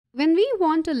When we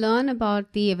want to learn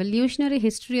about the evolutionary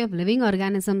history of living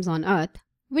organisms on Earth,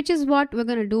 which is what we're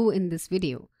going to do in this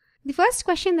video, the first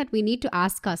question that we need to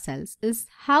ask ourselves is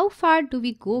how far do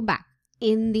we go back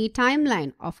in the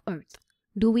timeline of Earth?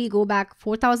 Do we go back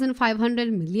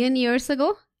 4,500 million years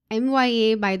ago?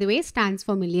 MYA, by the way, stands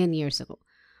for million years ago.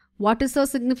 What is so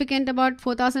significant about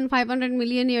 4,500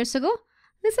 million years ago?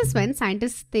 This is when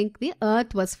scientists think the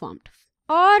Earth was formed.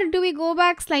 Or do we go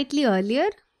back slightly earlier,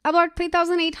 about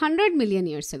 3,800 million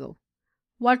years ago?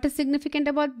 What is significant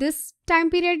about this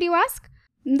time period, you ask?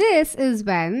 This is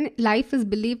when life is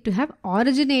believed to have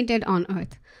originated on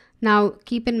Earth. Now,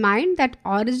 keep in mind that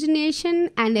origination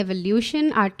and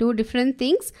evolution are two different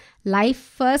things. Life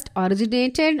first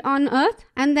originated on Earth,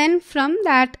 and then from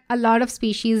that, a lot of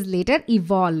species later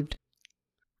evolved.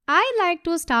 I like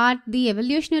to start the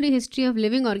evolutionary history of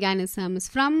living organisms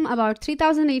from about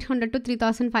 3,800 to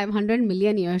 3,500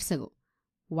 million years ago.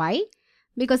 Why?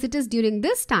 Because it is during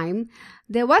this time,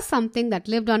 there was something that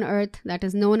lived on Earth that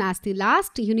is known as the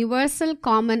last universal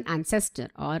common ancestor,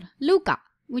 or LUCA,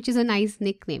 which is a nice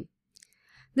nickname.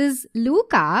 This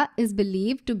LUCA is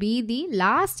believed to be the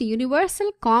last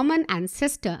universal common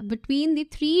ancestor between the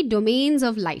three domains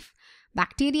of life.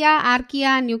 Bacteria,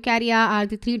 archaea, and eukarya are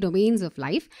the three domains of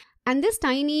life. And this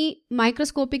tiny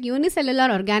microscopic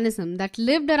unicellular organism that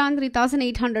lived around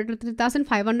 3,800 to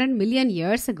 3,500 million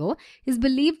years ago is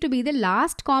believed to be the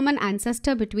last common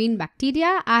ancestor between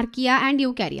bacteria, archaea, and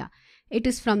eukarya. It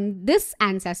is from this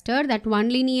ancestor that one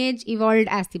lineage evolved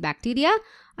as the bacteria,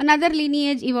 another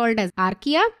lineage evolved as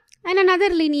archaea, and another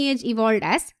lineage evolved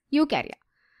as eukarya.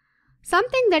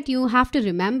 Something that you have to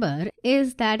remember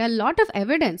is that a lot of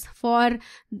evidence for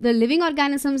the living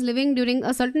organisms living during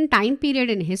a certain time period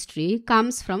in history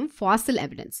comes from fossil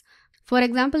evidence. For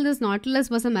example, this nautilus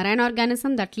was a marine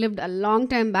organism that lived a long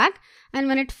time back, and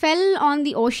when it fell on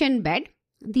the ocean bed,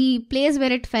 the place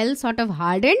where it fell sort of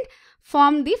hardened,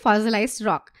 formed the fossilized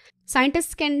rock.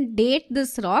 Scientists can date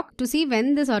this rock to see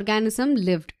when this organism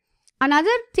lived.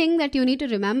 Another thing that you need to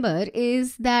remember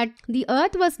is that the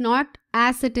Earth was not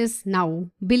as it is now,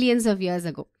 billions of years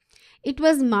ago. It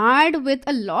was marred with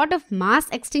a lot of mass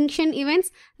extinction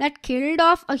events that killed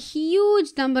off a huge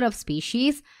number of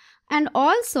species, and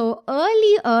also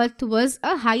early Earth was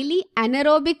a highly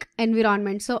anaerobic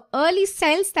environment. So early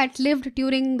cells that lived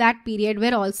during that period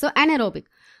were also anaerobic.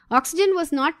 Oxygen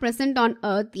was not present on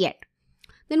Earth yet.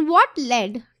 Then what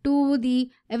led to the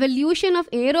evolution of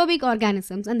aerobic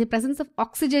organisms and the presence of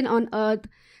oxygen on Earth?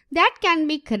 That can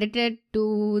be credited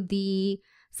to the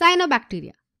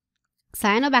Cyanobacteria.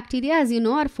 Cyanobacteria, as you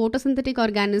know, are photosynthetic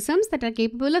organisms that are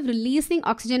capable of releasing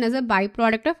oxygen as a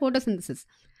byproduct of photosynthesis.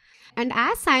 And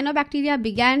as Cyanobacteria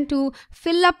began to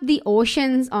fill up the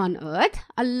oceans on Earth,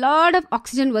 a lot of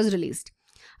oxygen was released.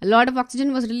 A lot of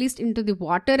oxygen was released into the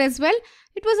water as well.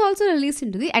 It was also released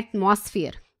into the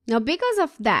atmosphere. Now, because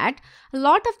of that, a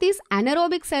lot of these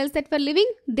anaerobic cells that were living,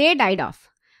 they died off.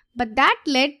 But that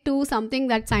led to something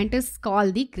that scientists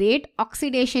call the Great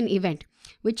Oxidation Event,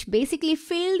 which basically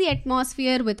filled the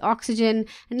atmosphere with oxygen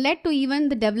and led to even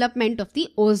the development of the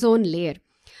ozone layer.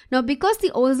 Now, because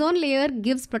the ozone layer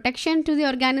gives protection to the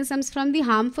organisms from the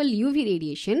harmful UV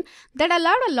radiation, that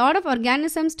allowed a lot of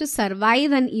organisms to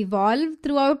survive and evolve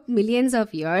throughout millions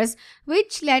of years,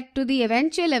 which led to the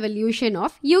eventual evolution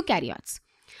of eukaryotes.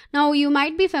 Now, you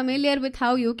might be familiar with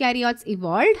how eukaryotes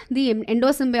evolved, the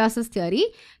endosymbiosis theory.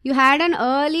 You had an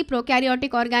early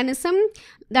prokaryotic organism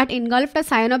that engulfed a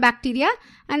cyanobacteria,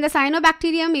 and the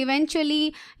cyanobacterium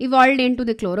eventually evolved into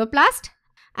the chloroplast.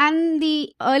 And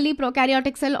the early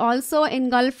prokaryotic cell also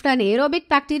engulfed an aerobic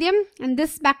bacterium, and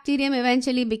this bacterium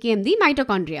eventually became the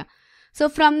mitochondria. So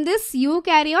from this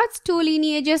eukaryotes, two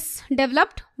lineages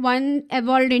developed. One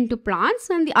evolved into plants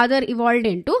and the other evolved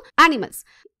into animals.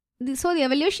 So the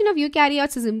evolution of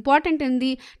eukaryotes is important in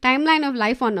the timeline of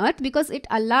life on Earth because it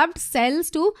allowed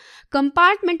cells to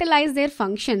compartmentalize their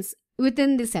functions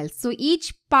within the cells. So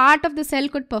each part of the cell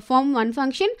could perform one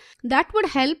function that would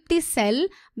help the cell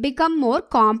become more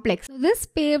complex. So this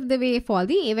paved the way for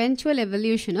the eventual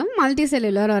evolution of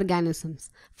multicellular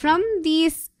organisms. From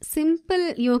these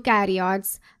simple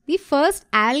eukaryotes, the first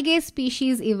algae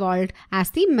species evolved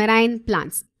as the marine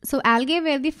plants. So algae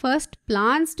were the first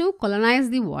plants to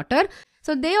colonize the water.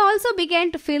 So they also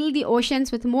began to fill the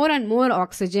oceans with more and more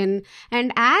oxygen.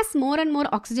 And as more and more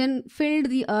oxygen filled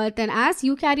the earth and as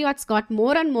eukaryotes got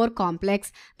more and more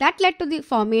complex, that led to the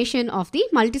formation of the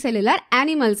multicellular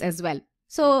animals as well.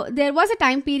 So there was a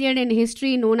time period in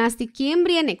history known as the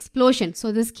Cambrian explosion.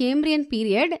 So this Cambrian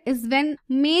period is when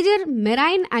major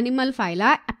marine animal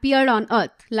phyla appeared on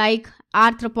Earth, like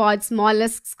arthropods,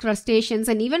 mollusks, crustaceans,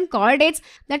 and even chordates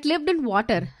that lived in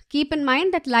water Keep in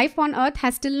mind that life on Earth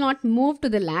has still not moved to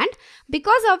the land.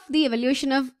 Because of the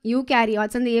evolution of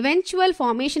eukaryotes and the eventual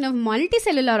formation of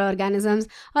multicellular organisms,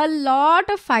 a lot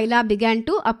of phyla began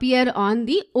to appear on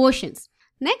the oceans.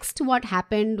 Next, what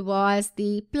happened was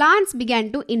the plants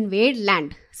began to invade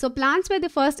land. So plants were the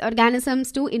first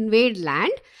organisms to invade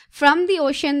land. From the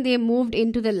ocean, they moved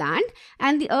into the land,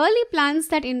 and the early plants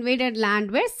that invaded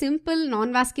land were simple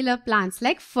non-vascular plants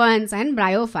like ferns and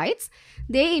bryophytes.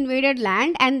 They invaded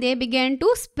land and they began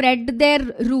to spread their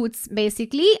roots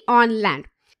basically on land.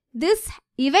 This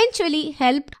eventually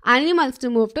helped animals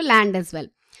to move to land as well.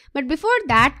 But before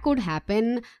that could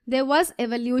happen, there was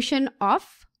evolution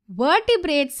of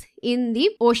vertebrates in the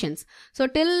oceans. So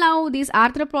till now, these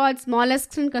arthropods,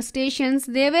 mollusks and crustaceans,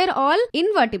 they were all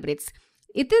invertebrates.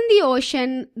 Within the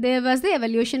ocean, there was the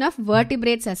evolution of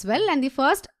vertebrates as well, and the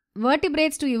first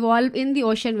vertebrates to evolve in the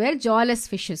ocean were jawless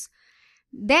fishes.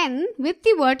 Then, with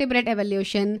the vertebrate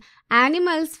evolution,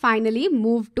 animals finally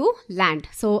moved to land.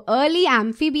 So, early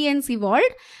amphibians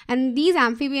evolved, and these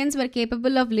amphibians were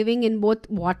capable of living in both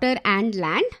water and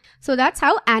land. So, that's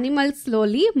how animals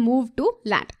slowly moved to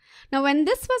land. Now, when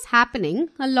this was happening,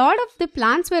 a lot of the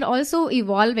plants were also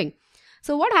evolving.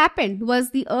 So, what happened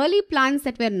was the early plants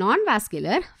that were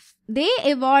non-vascular, they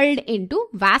evolved into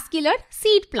vascular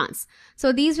seed plants.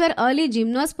 So these were early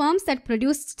gymnosperms that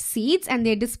produced seeds, and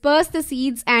they dispersed the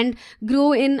seeds and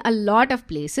grew in a lot of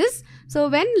places. So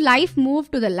when life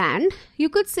moved to the land, you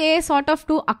could say sort of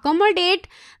to accommodate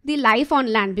the life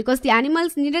on land, because the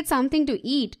animals needed something to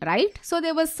eat, right? So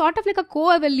there was sort of like a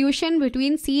co-evolution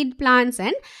between seed plants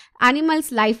and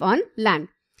animals' life on land.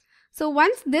 So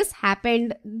once this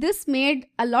happened, this made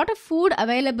a lot of food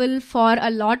available for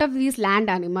a lot of these land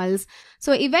animals.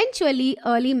 So eventually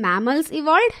early mammals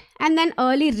evolved, and then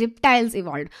early reptiles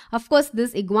evolved. Of course,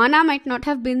 this iguana might not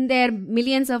have been there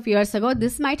millions of years ago.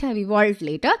 This might have evolved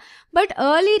later. But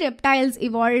early reptiles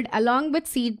evolved along with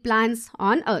seed plants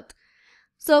on Earth.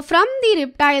 So from the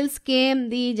reptiles came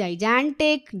the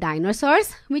gigantic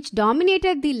dinosaurs, which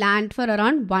dominated the land for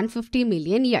around 150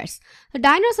 million years. The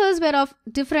dinosaurs were of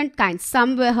different kinds.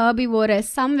 Some were herbivorous,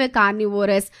 some were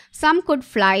carnivorous, some could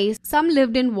fly, some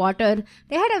lived in water.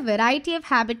 They had a variety of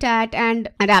habitat and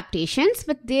adaptations,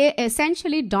 but they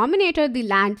essentially dominated the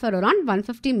land for around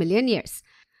 150 million years.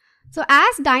 So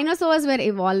as dinosaurs were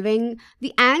evolving,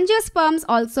 the angiosperms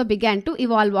also began to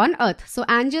evolve on Earth. So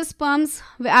angiosperms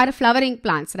are flowering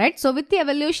plants, right? So with the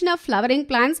evolution of flowering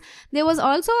plants, there was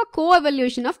also a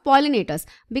co-evolution of pollinators.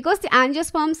 Because the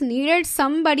angiosperms needed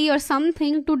somebody or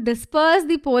something to disperse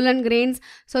the pollen grains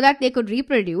so that they could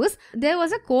reproduce, there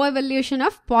was a co-evolution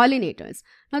of pollinators.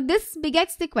 Now this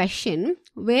begets the question,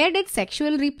 where did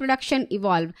sexual reproduction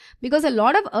evolve? Because a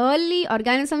lot of early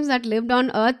organisms that lived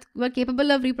on Earth were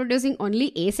capable of reproducing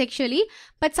only asexually,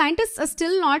 but scientists are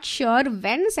still not sure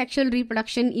when sexual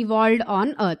reproduction evolved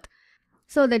on Earth.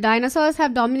 So the dinosaurs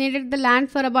have dominated the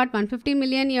land for about 150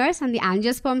 million years, and the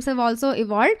angiosperms have also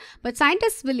evolved, but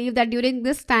scientists believe that during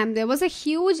this time there was a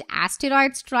huge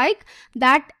asteroid strike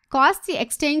that caused the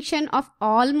extinction of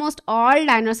almost all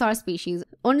dinosaur species.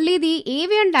 Only the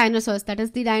avian dinosaurs, that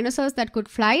is the dinosaurs that could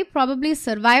fly, probably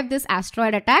survived this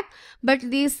asteroid attack. But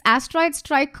this asteroid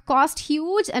strike caused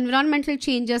huge environmental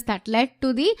changes that led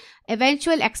to the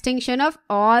eventual extinction of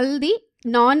all the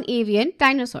non-avian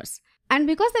dinosaurs. And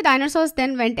because the dinosaurs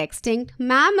then went extinct,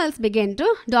 mammals began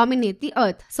to dominate the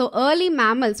earth. So early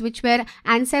mammals, which were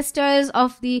ancestors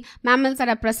of the mammals that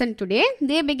are present today,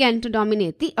 they began to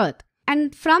dominate the earth.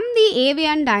 And from the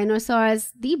avian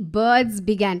dinosaurs, the birds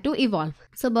began to evolve.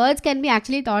 So birds can be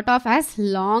actually thought of as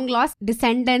long-lost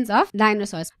descendants of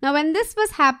dinosaurs. Now when this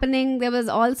was happening, there was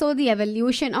also the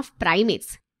evolution of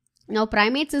primates. Now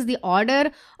primates is the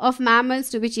order of mammals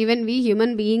to which even we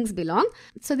human beings belong.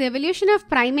 So the evolution of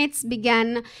primates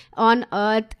began on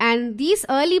Earth, and these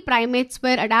early primates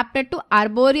were adapted to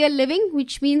arboreal living,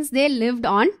 which means they lived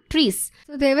on trees.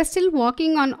 So they were still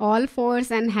walking on all fours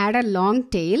and had a long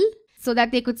tail, so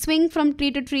that they could swing from tree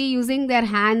to tree using their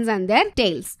hands and their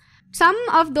tails. Some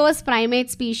of those primate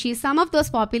species, some of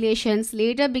those populations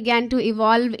later began to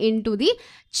evolve into the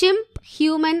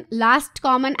chimp-human last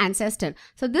common ancestor.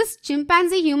 So this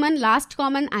chimpanzee-human last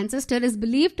common ancestor is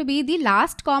believed to be the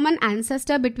last common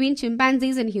ancestor between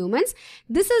chimpanzees and humans.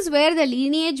 This is where the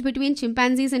lineage between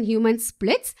chimpanzees and humans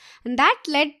splits, and that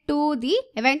led to the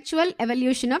eventual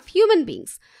evolution of human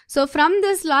beings. So from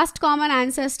this last common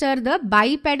ancestor, the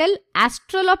bipedal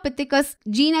Australopithecus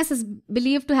genus is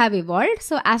believed to have evolved.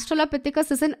 So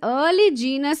Australopithecus is an early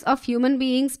genus of human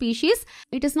being species.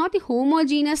 It is not the Homo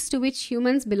genus to which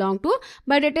humans humans belong to,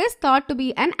 but it is thought to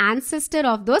be an ancestor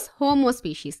of those Homo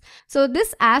species. So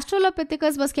this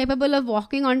Australopithecus was capable of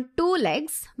walking on 2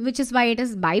 legs, which is why it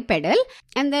is bipedal,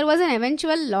 and there was an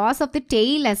eventual loss of the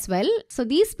tail as well. So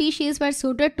these species were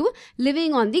suited to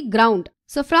living on the ground.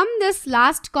 So from this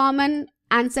last common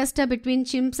ancestor between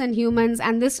chimps and humans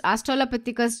and this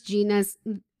Australopithecus genus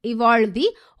evolved the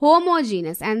Homo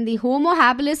genus, and the Homo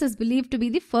habilis is believed to be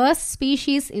the first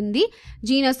species in the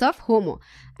genus of Homo.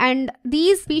 And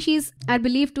these species are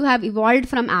believed to have evolved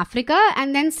from Africa,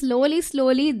 and then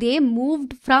slowly they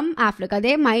moved from Africa.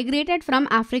 They migrated from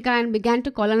Africa and began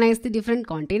to colonize the different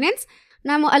continents.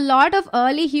 Now, a lot of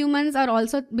early humans are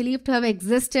also believed to have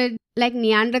existed, like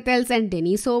Neanderthals and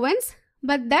Denisovans.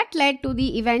 But that led to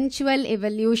the eventual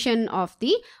evolution of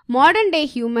the modern day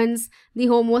humans, the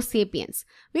Homo sapiens.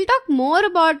 We'll talk more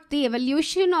about the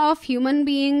evolution of human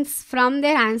beings from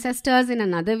their ancestors in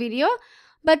another video.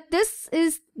 But this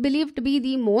is believed to be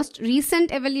the most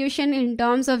recent evolution in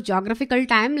terms of geographical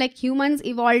time. Like humans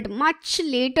evolved much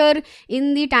later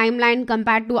in the timeline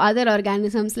compared to other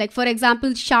organisms. Like for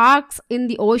example, sharks in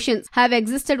the oceans have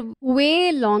existed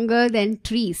way longer than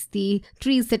trees, the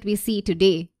trees that we see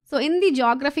today. So in the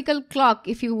geographical clock,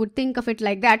 if you would think of it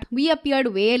like that, we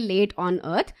appeared way late on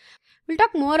Earth. We'll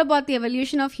talk more about the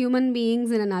evolution of human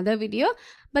beings in another video,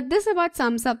 but this about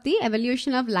sums up the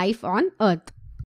evolution of life on Earth.